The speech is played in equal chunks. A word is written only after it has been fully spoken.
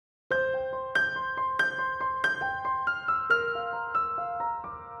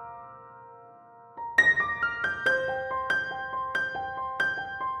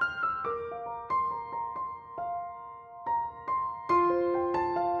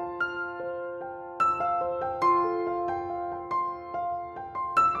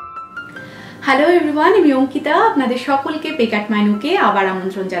Hello everyone, আমি অঙ্কিতা আপনাদের সকলকে পেকাট মাইনুকে আবার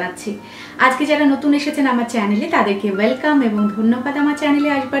আমন্ত্রণ জানাচ্ছি। আজকে যারা নতুন এসেছেন আমার চ্যানেলে তাদেরকে ওয়েলকাম এবং ধন্যবাদ আমার চ্যানেলে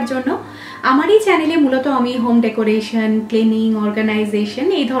আসবার জন্য। আমার এই চ্যানেলে মূলত আমি হোম ডেকোরেশন, ক্লিনিং, অর্গানাইজেশন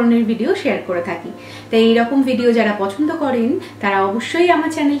এই ধরনের ভিডিও শেয়ার করে থাকি। তাই এইরকম ভিডিও যারা পছন্দ করেন তারা অবশ্যই আমার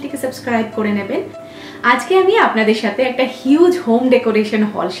চ্যানেলটিকে সাবস্ক্রাইব করে নেবেন। আজকে আমি আপনাদের সাথে একটা হিউজ হোম ডেকোরেশন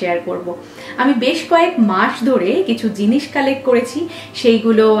হল শেয়ার করব। আমি বেশ কয়েক মাস ধরে কিছু জিনিস কালেক্ট করেছি,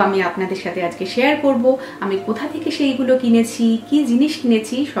 সেইগুলো আমি আপনাদের সাথে আজকে শেয়ার করব। আমি কোথা থেকে সেইগুলো কিনেছি, কি জিনিস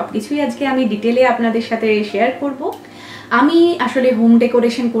কিনেছি, সবকিছুই আজকে আমি ডিটেলে আপনাদের সাথে শেয়ার করব। আমি আসলে হোম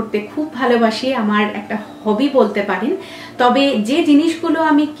ডেকোরেশন করতে খুব ভালোবাসি, আমার একটা হবি বলতে পারেন। তবে যে জিনিসগুলো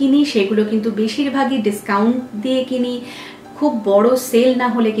আমি কিনি সেগুলো কিন্তু বেশিরভাগই ডিসকাউন্ট দিয়ে কিনি, খুব বড় সেল না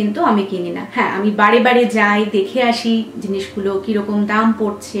হলে কিন্তু আমি কিনি না। হ্যাঁ, আমি বারে বারে যাই, দেখে আসি জিনিসগুলো কীরকম দাম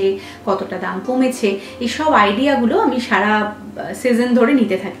পড়ছে, কতটা দাম কমেছে, এইসব আইডিয়াগুলো আমি সারা সিজন ধরে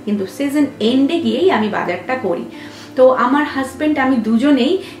নিতে থাকি, কিন্তু সিজন এন্ডে গিয়েই আমি বাজারটা করি। তো আমার হাজব্যান্ড আমি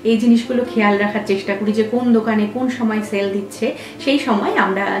দুজনেই এই জিনিসগুলো খেয়াল রাখার চেষ্টা করি যে কোন দোকানে কোন সময় সেল দিচ্ছে, সেই সময়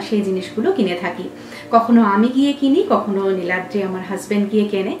আমরা সেই জিনিসগুলো কিনে থাকি। কখনো আমি গিয়ে কিনি, কখনো নীলাদ্রি আমার হাজব্যান্ড গিয়ে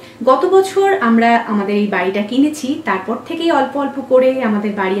কেনে। গত বছর আমরা আমাদের এই বাড়িটা কিনেছি, তারপর থেকেই অল্প অল্প করে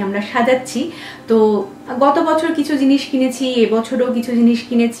আমাদের বাড়ি আমরা সাজাচ্ছি। তো গত বছর কিছু জিনিস কিনেছি, এবছরও কিছু জিনিস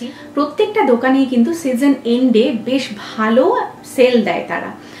কিনেছি। প্রত্যেকটা দোকানেই কিন্তু সিজন এন্ডে বেশ ভালো সেল দেয়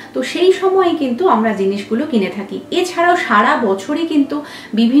তারা, তো সেই সময় কিন্তু আমরা জিনিসগুলো কিনে থাকি। এছাড়াও সারা বছরই কিন্তু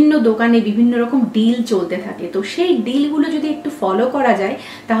বিভিন্ন দোকানে বিভিন্ন রকম ডিল চলতে থাকে, তো সেই ডিলগুলো যদি একটু ফলো করা যায়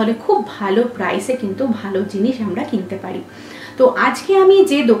তাহলে খুব ভালো প্রাইসে কিন্তু ভালো জিনিস আমরা কিনতে পারি। তো আজকে আমি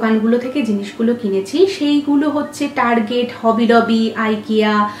যে দোকানগুলো থেকে জিনিসগুলো কিনেছি সেইগুলো হচ্ছে টার্গেট, হবি lobby,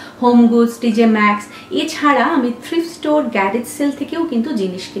 IKEA, home goods, TJ max. এছাড়া আমি থ্রিফট স্টোর, গ্যারেজ সেল থেকেও কিন্তু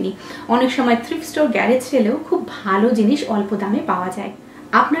জিনিস কিনি। অনেক সময় থ্রিফট স্টোর, গ্যারেজ সেলেও খুব ভালো জিনিস অল্প দামে পাওয়া যায়।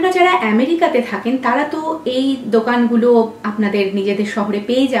 আপনারা যারা আমেরিকাতে থাকেন তারা তো এই দোকানগুলো আপনাদের নিজেদের শহরে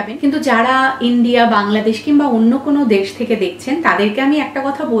পেয়ে যাবেন, কিন্তু যারা ইন্ডিয়া, বাংলাদেশ কিংবা অন্য কোনো দেশ থেকে দেখছেন তাদেরকে আমি একটা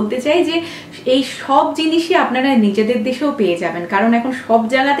কথা বলতে চাই যে এই সব জিনিসই আপনারা নিজেদের দেশেও পেয়ে যাবেন, কারণ এখন সব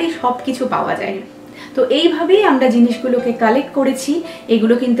জায়গাতেই সব কিছু পাওয়া যায়। তো এইভাবেই আমরা জিনিসগুলোকে কালেক্ট করেছি।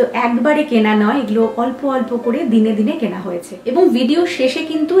 এগুলো কিন্তু একবারে কেনা নয়, এগুলো অল্প অল্প করে দিনে দিনে কেনা হয়েছে। এবং ভিডিও শেষে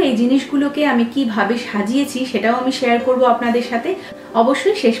কিন্তু এই জিনিসগুলোকে আমি কিভাবে সাজিয়েছি সেটাও আমি শেয়ার করব আপনাদের সাথে,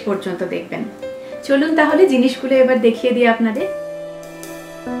 অবশ্যই শেষ পর্যন্ত দেখবেন। চলুন তাহলে জিনিসগুলো এবার দেখিয়ে দিই আপনাদের।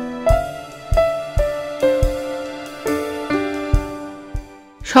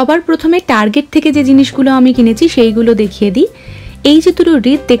 সবার প্রথমে টার্গেট থেকে যে জিনিসগুলো আমি কিনেছি সেইগুলো দেখিয়ে দিই। এই যে দুটো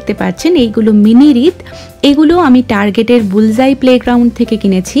রিদ দেখতে পাচ্ছেন, এইগুলো মিনি রিদ। এগুলো আমি টার্গেটের বুলজাই প্লেগ্রাউন্ড থেকে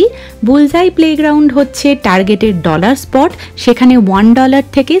কিনেছি। বুলজাই প্লেগ্রাউন্ড হচ্ছে টার্গেটের ডলার স্পট, সেখানে $1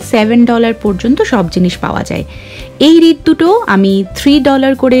 থেকে $7 পর্যন্ত সব জিনিস পাওয়া যায়। এই রিদ দুটো আমি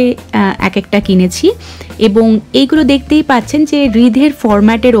 $3 করে এক একটা কিনেছি, এবং এইগুলো দেখতেই পাচ্ছেন যে রিধের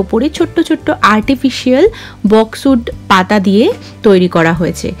ফরম্যাটের ওপরে ছোট্ট ছোট্ট আর্টিফিশিয়াল বক্সউড পাতা দিয়ে তৈরি করা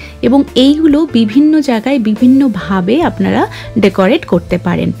হয়েছে, এবং এইগুলো বিভিন্ন জায়গায় বিভিন্নভাবে আপনারা ডেকোরেট করতে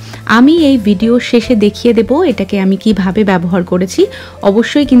পারেন। আমি এই ভিডিও শেষে দেখিয়ে দেব এটাকে আমি কিভাবে ব্যবহার করেছি,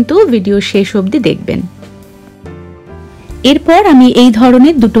 অবশ্যই কিন্তু ভিডিও শেষ অবধি দেখবেন। এরপর আমি এই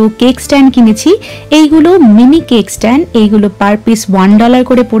ধরনের দুটো কেক স্ট্যান্ড কিনেছি। এইগুলো মিনি কেক স্ট্যান্ড, এইগুলো পার পিস $1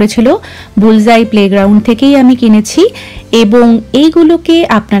 করে পড়েছিল। বুলজাই প্লেগ্রাউন্ড থেকেই আমি কিনেছি, এবং এইগুলোকে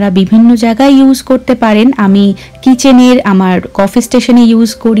আপনারা বিভিন্ন জায়গায় ইউজ করতে পারেন। আমি কিচেনের, আমার কফি স্টেশনে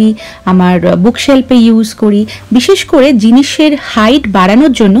ইউজ করি, আমার বুকশেলফে ইউজ করি। বিশেষ করে জিনিসের হাইট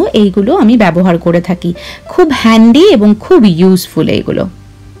বাড়ানোর জন্য এইগুলো আমি ব্যবহার করে থাকি। খুব হ্যান্ডি এবং খুব ইউজফুল এইগুলো।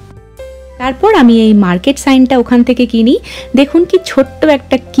 তারপর আমি এই মার্কেট সাইনটা ওখান থেকে কিনি। দেখুন কি ছোট্ট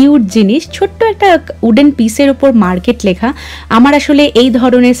একটা কিউট জিনিস, ছোট্ট একটা উডেন পিসের ওপর মার্কেট লেখা। আমার আসলে এই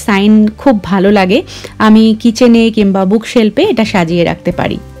ধরনের সাইন খুব ভালো লাগে, আমি কিচেনে কিংবা বুকশেলফে এটা সাজিয়ে রাখতে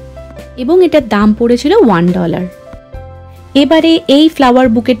পারি, এবং এটার দাম পড়েছিল $1। এবারে এই ফ্লাওয়ার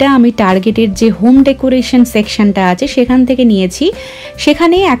বুকেটা আমি টার্গেটের যে হোম ডেকোরেশন সেকশনটা আছে সেখান থেকে নিয়েছি।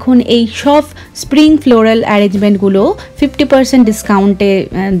 সেখানে এখন এই সব স্প্রিং ফ্লোরাল অ্যারেঞ্জমেন্টগুলো 50% ডিসকাউন্টে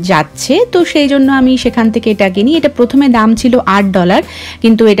যাচ্ছে, তো সেই জন্য আমি সেখান থেকে এটা কিনি। এটা প্রথমে দাম ছিল $8,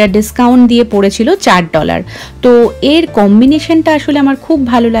 কিন্তু এটা ডিসকাউন্ট দিয়ে পড়েছিল $4। তো এর কম্বিনেশনটা আসলে আমার খুব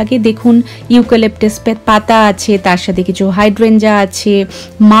ভালো লাগে। দেখুন ইউক্যালিপটাস পাতা আছে, তার সাথে কিছু হাইড্রেঞ্জা আছে,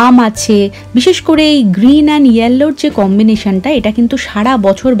 মাম আছে। বিশেষ করে এই গ্রিন অ্যান্ড ইয়েলোর যে কম্বিনেশন, এটা কিন্তু সারা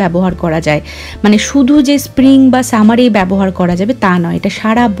বছর ব্যবহার করা যায়, মানে শুধু যে স্প্রিং বা সামারে ব্যবহার করা যাবে তা নয়, এটা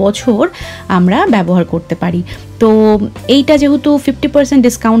সারা বছর আমরা ব্যবহার করতে পারি। তো এইটা যেহেতু 50%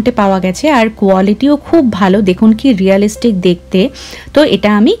 ডিসকাউন্টে পাওয়া গেছে, আর কোয়ালিটিও খুব ভালো, দেখুন কি রিয়েলিস্টিক দেখতে, তো এটা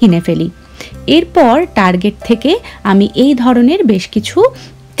আমি কিনে ফেলি। এরপর টার্গেট থেকে আমি এই ধরনের বেশ কিছু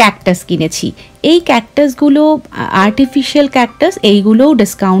ক্যাকটাস কিনেছি। এই ক্যাকটাসগুলো আর্টিফিশিয়াল ক্যাকটাস, এইগুলোও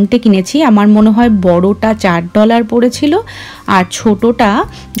ডিসকাউন্টে কিনেছি। আমার মনে হয় বড়টা $4 পড়েছিল আর ছোটোটা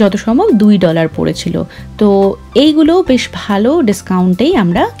যত সম্ভব $2 পড়েছিল। তো এইগুলো বেশ ভালো ডিসকাউন্টেই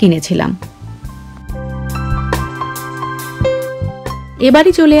আমরা কিনেছিলাম।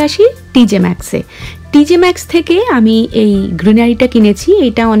 এবারে চলে আসি টিজে ম্যাক্সে। টিজে ম্যাক্স থেকে আমি এই গ্রিনারিটা কিনেছি।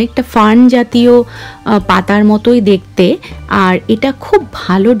 এটা অনেকটা ফার্ন জাতীয় পাতার মতোই দেখতে, আর এটা খুব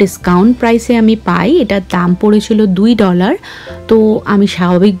ভালো ডিসকাউন্ট প্রাইসে আমি পাই। এটার দাম পড়েছিল $2। তো আমি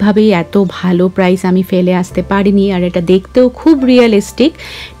স্বাভাবিকভাবেই এত ভালো প্রাইস আমি ফেলে আসতে পারিনি, আর এটা দেখতেও খুব রিয়েলিস্টিক।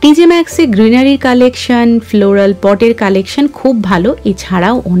 টিজে ম্যাক্সে গ্রিনারির কালেকশন, ফ্লোরাল পটের কালেকশন খুব ভালো।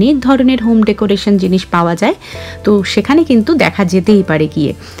 এছাড়াও অনেক ধরনের হোম ডেকোরেশন জিনিস পাওয়া যায়, তো সেখানে কিন্তু দেখা যেতেই পারে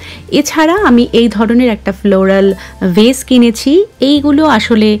গিয়ে। এছাড়া আমি এই ধরনের একটা ফ্লোরাল ভেস কিনেছি। এইগুলো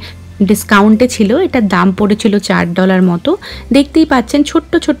আসলে ডিসকাউন্টে ছিল, এটার দাম পড়েছিল $4 মতো। দেখতেই পাচ্ছেন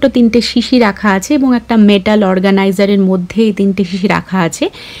ছোট্ট ছোট্ট 3টে শিশি রাখা আছে এবং একটা মেটাল অর্গানাইজারের মধ্যে এই 3টে শিশি রাখা আছে।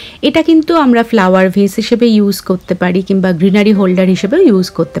 এটা কিন্তু আমরা ফ্লাওয়ার ভেস হিসেবে ইউজ করতে পারি কিংবা গ্রিনারি হোল্ডার হিসেবেও ইউজ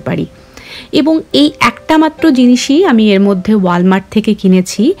করতে পারি। এবং এই একটা মাত্র জিনিসই আমি এর মধ্যে ওয়ালমার্ট থেকে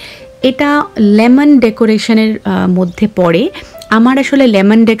কিনেছি। এটা লেমন ডেকোরেশনের মধ্যে পড়ে। আমার আসলে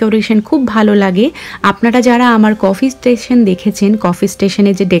লেমন ডেকোরেশন খুব ভালো লাগে। আপনারা যারা আমার কফি স্টেশন দেখেছেন, কফি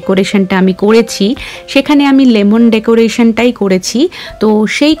স্টেশনে যে ডেকোরেশনটা আমি করেছি সেখানে আমি লেমন ডেকোরেশনটাই করেছি। তো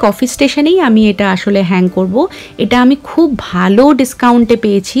সেই কফি স্টেশনেই আমি এটা আসলে হ্যাং করব। এটা আমি খুব ভালো ডিসকাউন্টে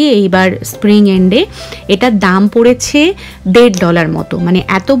পেয়েছি এইবার স্প্রিং এন্ডে। এটার দাম পড়েছে $1.5 মতো, মানে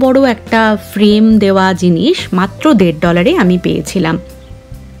এত বড় একটা ফ্রেম দেওয়া জিনিস মাত্র $1.5 আমি পেয়েছিলাম।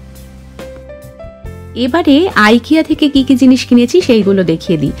 এবারে আইকিয়া থেকে কি কি জিনিস কিনেছি সেইগুলো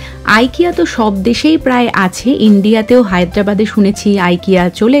দেখিয়ে দিই। আইকিয়া তো সব দেশেই প্রায় আছে, ইন্ডিয়াতেও হায়দ্রাবাদে শুনেছি আইকিয়া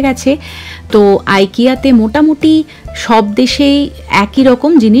চলে গেছে। তো আইকিয়াতে মোটামুটি সব দেশেই একই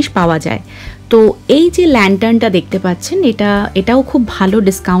রকম জিনিস পাওয়া যায়। তো এই যে ল্যান্টার্নটা দেখতে পাচ্ছেন, এটাও খুব ভালো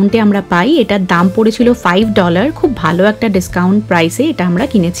ডিসকাউন্টে আমরা পাই। এটার দাম পড়েছিল $5, খুব ভালো একটা ডিসকাউন্ট প্রাইসে এটা আমরা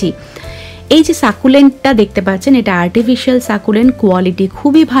কিনেছি। এই যে সাকুলেন্টটা দেখতে পাচ্ছেন, এটা আর্টিফিশিয়াল সাকুলেন্ট, কোয়ালিটি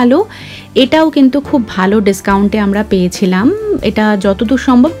খুবই ভালো। এটাও কিন্তু খুব ভালো ডিসকাউন্টে আমরা পেয়েছিলাম। এটা যতদূর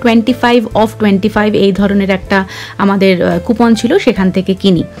সম্ভব 25 এই ধরনের একটা আমাদের কুপন ছিল, সেখান থেকে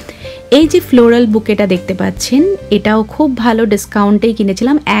কিনি। এই যে ফ্লোরাল বুকেটা দেখতে পাচ্ছেন, এটাও খুব ভালো ডিসকাউন্টেই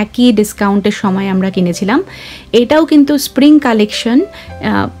কিনেছিলাম, একই ডিসকাউন্টের সময় আমরা কিনেছিলাম। এটাও কিন্তু স্প্রিং কালেকশন।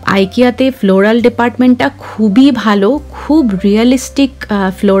 আইকিয়াতে ফ্লোরাল ডিপার্টমেন্টটা খুবই ভালো, খুব রিয়েলিস্টিক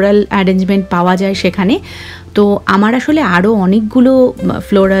ফ্লোরাল অ্যারেঞ্জমেন্ট পাওয়া যায় সেখানে। তো আমার আসলে আরও অনেকগুলো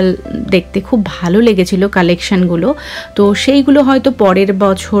ফ্লোরাল দেখতে খুব ভালো লেগেছিল কালেকশানগুলো। তো সেইগুলো হয়তো পরের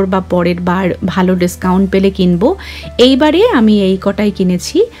বছর বা পরের বার ভালো ডিসকাউন্ট পেলে কিনবো। এইবারে আমি এই কটাই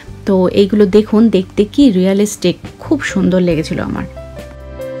কিনেছি। তো এইগুলো দেখুন, দেখতে কি রিয়েলিস্টিক, খুব সুন্দর লেগেছিল আমার।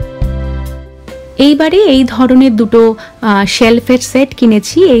 এইবারে এই ধরনের দুটো শেলফের সেট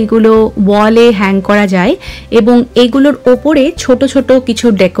কিনেছি। এইগুলো ওয়ালে হ্যাং করা যায় এবং এগুলোর ওপরে ছোট ছোট কিছু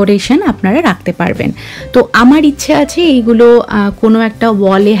ডেকোরেশন আপনারা রাখতে পারবেন। তো আমার ইচ্ছে আছে এইগুলো কোনো একটা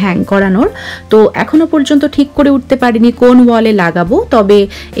ওয়ালে হ্যাং করানোর। তো এখনো পর্যন্ত ঠিক করে উঠতে পারিনি কোন ওয়ালে লাগাবো, তবে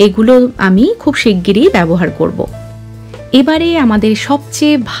এগুলো আমি খুব শিগগিরই ব্যবহার করব। এবারে আমাদের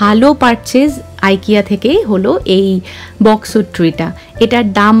সবচেয়ে ভালো পারচেজ আইকিয়া থেকে হলো এই বক্সউড ট্রিটা। এটার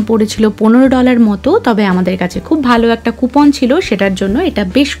দাম পড়েছিল $15 মতো, তবে আমাদের কাছে খুব ভালো একটা কুপন ছিল, সেটার জন্য এটা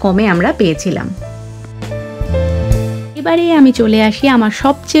বেশ কমে আমরা পেয়েছিলাম। এবারে আমি চলে আসি আমার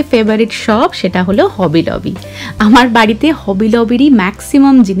সবচেয়ে ফেভারিট শপ, সেটা হলো হবি লবি। আমার বাড়িতে হবি লবিরই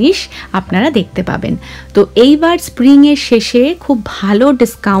ম্যাক্সিমাম জিনিস আপনারা দেখতে পাবেন। তো এইবার স্প্রিংয়ের শেষে খুব ভালো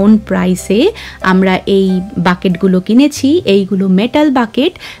ডিসকাউন্ট প্রাইসে আমরা এই বাকেটগুলো কিনেছি। এইগুলো মেটাল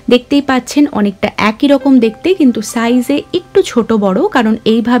বাকেট, দেখতেই পাচ্ছেন অনেকটা একই রকম দেখতে, কিন্তু সাইজে একটু ছোট বড়, কারণ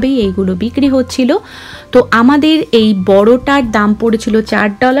এইভাবেই এইগুলো বিক্রি হচ্ছিল। তো আমাদের এই বড়টার দাম পড়েছিল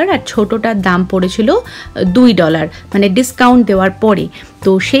 $4 আর ছোটটার দাম পড়েছিল $2, মানে ডিসকাউন্ট দেওয়ার পরে।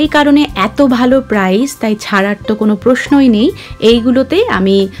 তো সেই কারণে এত ভালো প্রাইস, তাই ছাড়ার তো কোনো প্রশ্নই নেই। এইগুলোতে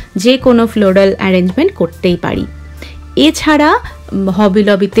আমি যে কোনো ফ্লোরাল অ্যারেঞ্জমেন্ট করতেই পারি। এছাড়া হবি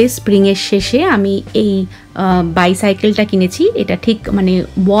লবিতে স্প্রিংয়ের শেষে আমি এই বাইসাইকেলটা কিনেছি। এটা ঠিক মানে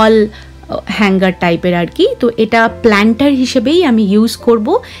ওয়াল হ্যাঙ্গার টাইপের আর কি। তো এটা প্ল্যান্টার হিসেবেই আমি ইউজ করব।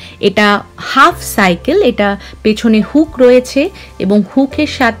 এটা হাফ সাইকেল, এটা পেছনে হুক রয়েছে এবং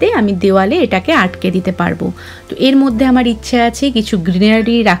হুকের সাথে আমি দেওয়ালে এটাকে আটকে দিতে পারবো। তো এর মধ্যে আমার ইচ্ছে আছে কিছু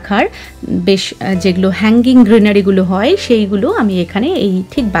গ্রিনারি রাখার, বেশ যেগুলো হ্যাঙ্গিং গ্রিনারিগুলো হয় সেইগুলো আমি এখানে এই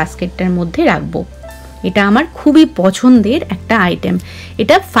ঠিক বাস্কেটটার মধ্যে রাখবো। এটা আমার খুবই পছন্দের একটা আইটেম।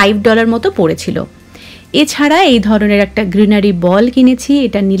 এটা $5 মতো পড়েছিল। এছাড়া এই ধরনের একটা গ্রিনারি বল কিনেছি,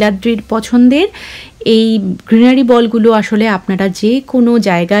 এটা নীলাদ্রির পছন্দের। এই গ্রিনারি বলগুলো আসলে আপনারা যে কোনো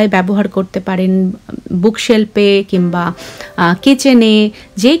জায়গায় ব্যবহার করতে পারেন, বুকশেলফে কিংবা কিচেনে,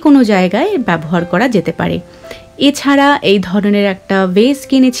 যে কোনো জায়গায় ব্যবহার করা যেতে পারে। এছাড়া এই ধরনের একটা ভেস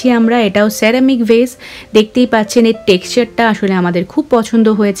কিনেছি আমরা, এটাও সেরামিক ভেস। দেখতেই পাচ্ছেন এর টেক্সচারটা আসলে আমাদের খুব পছন্দ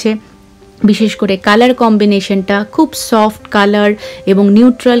হয়েছে, বিশেষ করে কালার কম্বিনেশনটা খুব সফট কালার এবং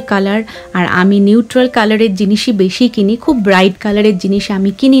নিউট্রাল কালার। আর আমি নিউট্রাল কালারের জিনিসই বেশি কিনি, খুব ব্রাইট কালারের জিনিস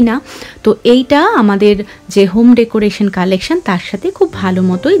আমি কিনি না। তো এইটা আমাদের যে হোম ডেকোরেশন কালেকশন তার সাথে খুব ভালো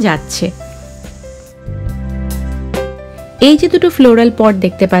মতোই যাচ্ছে। এই যে দুটো ফ্লোরাল পট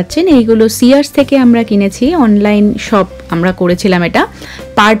দেখতে পাচ্ছেন, এইগুলো সিয়ার্স থেকে আমরা কিনেছি, অনলাইন শপ আমরা করেছিলাম। এটা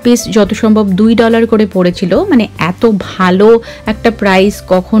পার পিস যত সম্ভব $2 করে পড়েছিল, মানে এত ভালো একটা প্রাইস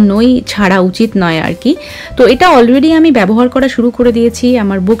কখনোই ছাড়া উচিত নয় আর কি। তো এটা অলরেডি আমি ব্যবহার করা শুরু করে দিয়েছি,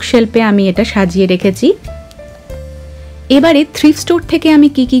 আমার বুক শেলফে আমি এটা সাজিয়ে রেখেছি। এবারে থ্রিফট স্টোর থেকে আমি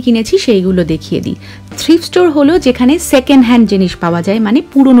কি কি কিনেছি সেইগুলো দেখিয়ে দিই। থ্রিফট স্টোর হলো যেখানে সেকেন্ড হ্যান্ড জিনিস পাওয়া যায়, মানে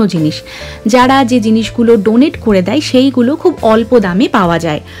পুরনো জিনিস। যারা যে জিনিসগুলো ডোনেট করে দেয় সেইগুলো খুব অল্প দামে পাওয়া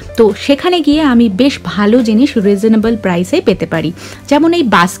যায়। তো সেখানে গিয়ে আমি বেশ ভালো জিনিস রিজনেবল প্রাইসে পেতে পারি। যেমন এই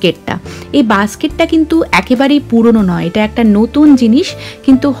বাস্কেটটা কিন্তু একেবারেই পুরনো নয়, এটা একটা নতুন জিনিস,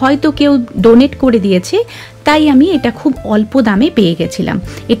 কিন্তু হয়তো কেউ ডোনেট করে দিয়েছে, তাই আমি এটা খুব অল্প দামে পেয়ে গেছিলাম।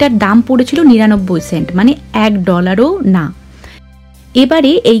 এটার দাম পড়েছিল 99 সেন্ট, মানে $1ও না।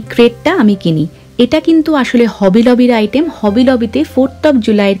 এবারে এই ক্রেটটা আমি কিনি। এটা কিন্তু আসলে হবি লবির আইটেম। হবি লবিতে 4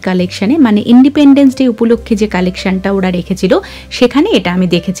 জুলাইয়ের কালেকশানে, মানে ইন্ডিপেন্ডেন্স ডে উপলক্ষে যে কালেকশানটা ওরা রেখেছিল সেখানে এটা আমি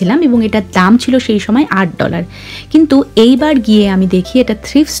দেখেছিলাম এবং এটার দাম ছিল সেই সময় $8। কিন্তু এইবার গিয়ে আমি দেখি এটা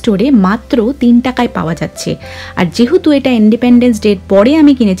থ্রিফট স্টোরে মাত্র $3 পাওয়া যাচ্ছে। আর যেহেতু এটা ইন্ডিপেন্ডেন্স ডের পরে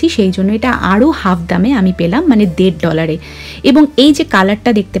আমি কিনেছি, সেই জন্য এটা আরও হাফ দামে আমি পেলাম, মানে $1.5। এবং এই যে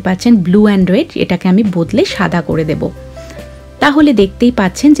কালারটা দেখতে পাচ্ছেন ব্লু অ্যান্ড রেড, এটাকে আমি বদলে সাদা করে দেবো। তাহলে দেখতেই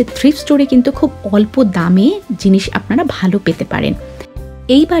পাচ্ছেন যে থ্রিফট স্টোরে কিন্তু খুব অল্প দামে জিনিস আপনারা ভালো পেতে পারেন।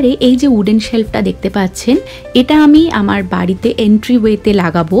 এইবারে এই যে উডেন শেলফটা দেখতে পাচ্ছেন, এটা আমি আমার বাড়িতে এন্ট্রিওয়েতে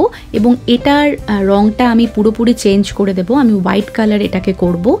লাগাবো এবং এটার রংটা আমি পুরোপুরি চেঞ্জ করে দেব। আমি হোয়াইট কালার এটাকে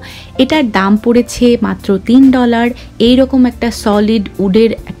করব। এটার দাম পড়েছে মাত্র $3। এইরকম একটা সলিড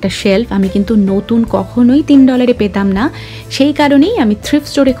উডের একটা শেলফ আমি কিন্তু নতুন কখনোই $3 পেতাম না। সেই কারণেই আমি থ্রিফট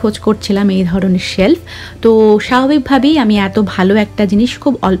স্টোরে খোঁজ করছিলাম এই ধরনের শেলফ। তো স্বাভাবিকভাবেই আমি এত ভালো একটা জিনিস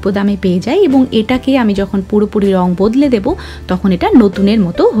খুব অল্প দামে পেয়ে যাই এবং এটাকে আমি যখন পুরোপুরি রং বদলে দেব তখন এটা নতুনের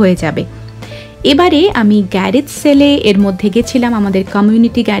মতো হয়ে যাবে। এবারে আমি গ্যারেজ সেলে এর মধ্যে গেছিলাম, আমাদের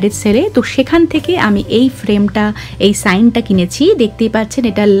কমিউনিটি গ্যারেজ সেলে। তো সেখান থেকে আমি এই ফ্রেমটা, এই সাইনটা কিনেছি। দেখতেই পাচ্ছেন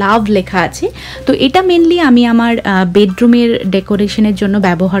এটা লাভ লেখা আছে। তো এটা মেনলি আমি আমার বেডরুমের ডেকোরেশনের জন্য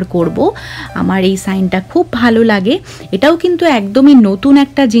ব্যবহার করব। আমার এই সাইনটা খুব ভালো লাগে। এটাও কিন্তু একদমই নতুন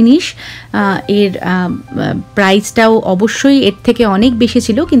একটা জিনিস। এর প্রাইসটাও অবশ্যই এর থেকে অনেক বেশি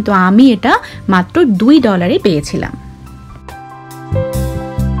ছিল, কিন্তু আমি এটা মাত্র $2 পেয়েছিলাম।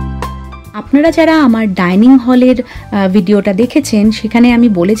 আপনারা যারা আমার ডাইনিং হলের ভিডিওটা দেখেছেন, সেখানে আমি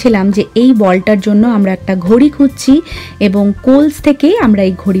বলেছিলাম যে এই বলটার জন্য আমরা একটা ঘড়ি খুঁজছি এবং কোলস থেকে আমরা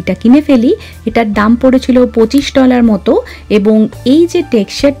এই ঘড়িটা কিনে ফেলি। এটার দাম পড়েছিল $25 মতো। এবং এই যে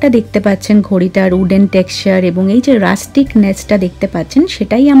টেক্সচারটা দেখতে পাচ্ছেন ঘড়িটার, উডেন টেক্সচার, এবং এই যে রাস্টিকনেসটা দেখতে পাচ্ছেন,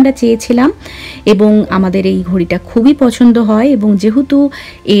 সেটাই আমরা চেয়েছিলাম এবং আমাদের এই ঘড়িটা খুবই পছন্দ হয়। এবং যেহেতু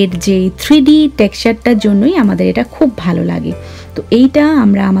এর যে 3D টেক্সচারটার জন্যই আমাদের এটা খুব ভালো লাগে। তো এইটা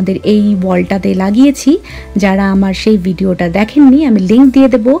আমরা আমাদের এই ওয়ালটাতে লাগিয়েছি। যারা আমার সেই ভিডিওটা দেখেননি, আমি লিংক দিয়ে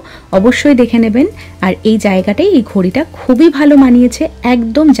দেব, অবশ্যই দেখে নেবেন। আর এই জায়গাটায় এই ঘড়িটা খুবই ভালো মানিয়েছে,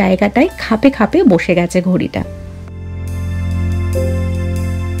 একদম জায়গাটায় খাপে খাপে বসে গেছে ঘড়িটা।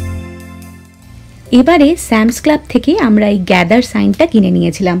 এবারে স্যামস ক্লাব থেকে আমরা এই গ্যাদার সাইনটা কিনে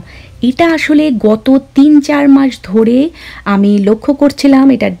নিয়েছিলাম। এটা আসলে গত 3-4 মাস ধরে আমি লক্ষ্য করছিলাম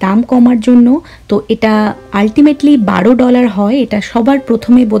এটার দাম কমার জন্য। তো এটা আলটিমেটলি $12 হয়। এটা সবার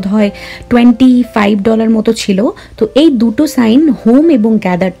প্রথমে বোধহয় $25 মতো ছিল। তো এই দুটো সাইন, হোম এবং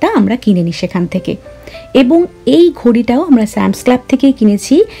গ্যাদারটা, আমরা কিনে নিই সেখান থেকে। এবং এই ঘড়িটাও আমরা স্যামস ক্লাব থেকেই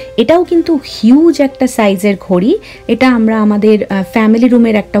কিনেছি। এটাও কিন্তু হিউজ একটা সাইজের ঘড়ি। এটা আমরা আমাদের ফ্যামিলি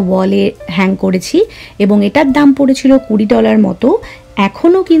রুমের একটা ওয়ালে হ্যাং করেছি এবং এটার দাম পড়েছিল $20 মতো।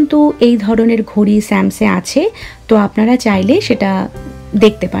 এখনও কিন্তু এই ধরনের ঘড়ি স্যামসে আছে, তো আপনারা চাইলে সেটা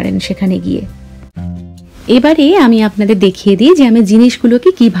দেখতে পারেন সেখানে গিয়ে। এবারে আমি আপনাদের দেখিয়ে দিই যে আমি জিনিসগুলোকে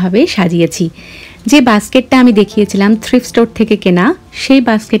কিভাবে সাজিয়েছি। যে বাস্কেটটা আমি দেখিয়েছিলাম থ্রিফট স্টোর থেকে কেনা, সেই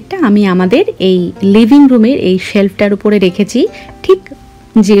বাস্কেটটা আমি আমাদের এই লিভিং রুমের এই শেলফটার উপরে রেখেছি। ঠিক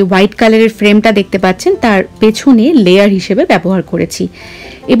যে হোয়াইট কালারের ফ্রেমটা দেখতে পাচ্ছেন তার পেছনে লেয়ার হিসেবে ব্যবহার করেছি।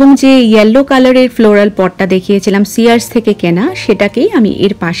 এবং যে ইয়েলো কালারের ফ্লোরাল পটটা দেখিয়েছিলাম সিয়ার্স থেকে কেনা, সেটাকেই আমি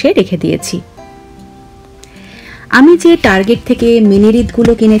এর পাশে রেখে দিয়েছি। আমি যে টার্গেট থেকে মিনি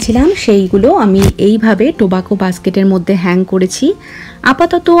রিদগুলো কিনেছিলাম সেইগুলো আমি এইভাবে টোবাকো বাস্কেটের মধ্যে হ্যাং করেছি।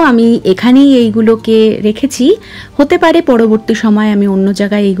 আপাতত আমি এখানেই এইগুলোকে রেখেছি, হতে পারে পরবর্তী সময় আমি অন্য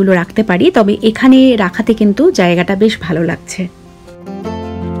জায়গায় এইগুলো রাখতে পারি, তবে এখানে রাখাতে কিন্তু জায়গাটা বেশ ভালো লাগছে।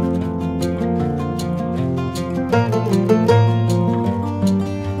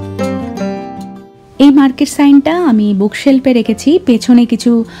 এই মার্কেট সাইনটা আমি বুকশেলফে রেখেছি, পেছনে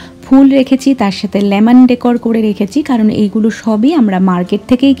কিছু ফুল রেখেছি, তার সাথে লেমন ডেকর করে রেখেছি, কারণ এইগুলো সবই আমরা মার্কেট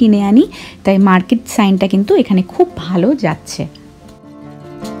থেকেই কিনে আনি, তাই মার্কেট সাইনটা কিন্তু এখানে খুব ভালো যাচ্ছে।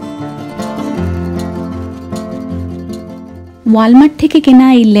 ওয়ালমার্ট থেকে কেনা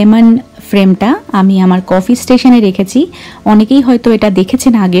এই লেমন ফ্রেমটা আমি আমার কফি স্টেশনে রেখেছি। অনেকেই হয়তো এটা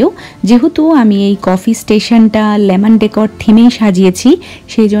দেখেছেন আগেও, যেহেতু আমি এই কফি স্টেশনটা লেমন ডেকর থিমেই সাজিয়েছি,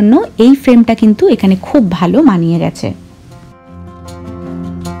 সেই জন্য এই ফ্রেমটা কিন্তু এখানে খুব ভালো মানিয়ে গেছে।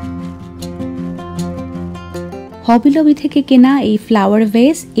 হবি লবি থেকে কেনা এই ফ্লাওয়ার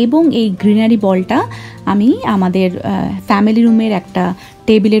ভেস এবং এই গ্রিনারি বলটা আমি আমাদের ফ্যামিলি রুমের একটা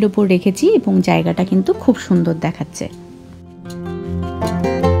টেবিলের উপর রেখেছি এবং জায়গাটা কিন্তু খুব সুন্দর দেখাচ্ছে।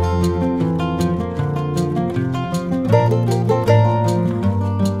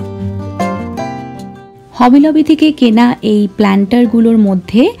 হবি লবি থেকে কেনা এই প্ল্যান্টারগুলোর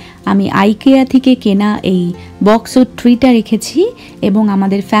মধ্যে আমি আইকেয়া থেকে কেনা এই বক্স ও ট্রিটা রেখেছি এবং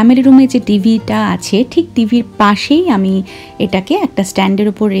আমাদের ফ্যামিলি রুমে যে টিভিটা আছে ঠিক টিভির পাশেই আমি এটাকে একটা স্ট্যান্ডের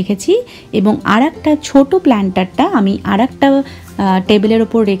উপর রেখেছি এবং আর একটা ছোটো প্ল্যান্টারটা আমি আর একটা টেবিলের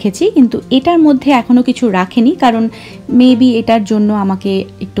ওপর রেখেছি, কিন্তু এটার মধ্যে এখনও কিছু রাখেনি, কারণ মেবি এটার জন্য আমাকে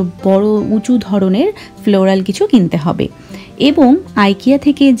একটু বড় উঁচু ধরনের ফ্লোরাল কিছু কিনতে হবে। এবং আইকিয়া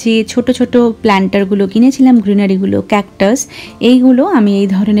থেকে যে ছোট ছোট প্ল্যান্টারগুলো কিনেছিলাম, গ্রিনারিগুলো, ক্যাকটাস, এইগুলো আমি এই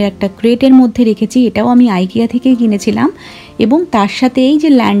ধরনের একটা ক্রেটের মধ্যে রেখেছি, এটাও আমি আইকিয়া থেকেই কিনেছিলাম। এবং তার সাথে এই যে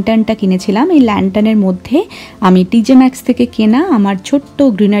ল্যান্টার্নটা কিনেছিলাম, এই ল্যান্টার্নের মধ্যে আমি টিজে ম্যাক্স থেকে কেনা আমার ছোট্ট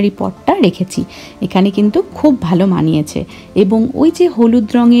গ্রিনারি পটটা রেখেছি। এখানে কিন্তু খুব ভালো মানিয়েছে। এবং ওই যে হলুদ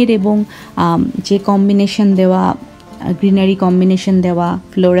রঙের এবং যে কম্বিনেশন দেওয়া, গ্রিনারি কম্বিনেশন দেওয়া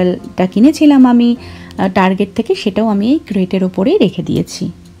ফ্লোরালটা কিনেছিলাম আমি টার্গেট থেকে, সেটাও আমি এই ক্রেটের ওপরেই রেখে দিয়েছি।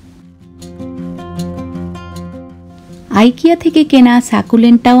 আইকিয়া থেকে কেনা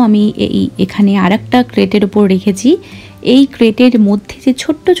সাকুলেন্টটাও আমি এখানে আর একটা ক্রেটের ওপর রেখেছি। এই ক্রেটের মধ্যে যে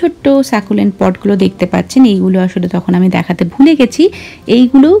ছোট্ট ছোট্ট সাকুলেন্ট পটগুলো দেখতে পাচ্ছেন, এইগুলো আসলে তখন আমি দেখাতে ভুলে গেছি,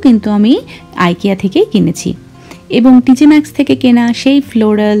 এইগুলোও কিন্তু আমি আইকিয়া থেকেই কিনেছি। এবং টিজে ম্যাক্স থেকে কেনা সেই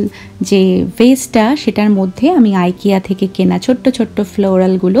ফ্লোরাল যে ভেসটা, সেটার মধ্যে আমি আইকিয়া থেকে কেনা ছোট্ট ছোট্ট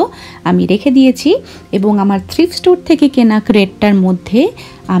ফ্লোরালগুলো আমি রেখে দিয়েছি। এবং আমার থ্রিফট স্টোর থেকে কেনা ক্রেটটার মধ্যে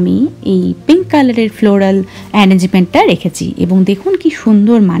আমি এই পিঙ্ক কালারের ফ্লোরাল অ্যারেঞ্জমেন্টটা রেখেছি এবং দেখুন কি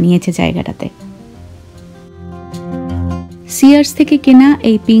সুন্দর মানিয়েছে জায়গাটাতে। সিয়ার্স থেকে কেনা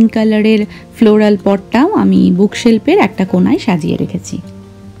এই পিঙ্ক কালারের ফ্লোরাল পটটাও আমি বুকশেলফের একটা কোনায় সাজিয়ে রেখেছি।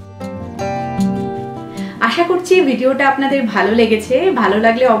 আশা করছি ভিডিওটা আপনাদের ভালো লেগেছে। ভালো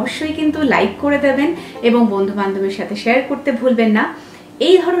লাগলে অবশ্যই কিন্তু লাইক করে দেবেন এবং বন্ধু বান্ধবের সাথে শেয়ার করতে ভুলবেন না।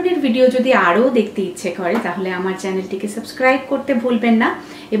 এই ধরনের ভিডিও যদি আরও দেখতে ইচ্ছে করে তাহলে আমার চ্যানেলটিকে সাবস্ক্রাইব করতে ভুলবেন না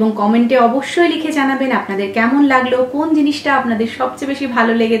এবং কমেন্টে অবশ্যই লিখে জানাবেন আপনাদের কেমন লাগলো, কোন জিনিসটা আপনাদের সবচেয়ে বেশি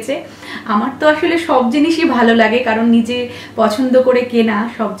ভালো লেগেছে। আমার তো আসলে সব জিনিসই ভালো লাগে, কারণ নিজে পছন্দ করে কেনা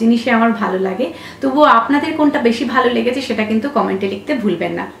সব জিনিসই আমার ভালো লাগে। তবুও আপনাদের কোনটা বেশি ভালো লেগেছে সেটা কিন্তু কমেন্টে লিখতে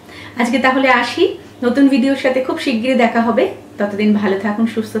ভুলবেন না। আজকে তাহলে আসি, নতুন ভিডিওর সাথে খুব শিগগিরই দেখা হবে। ততদিন ভালো থাকুন,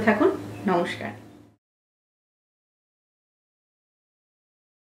 সুস্থ থাকুন, নমস্কার।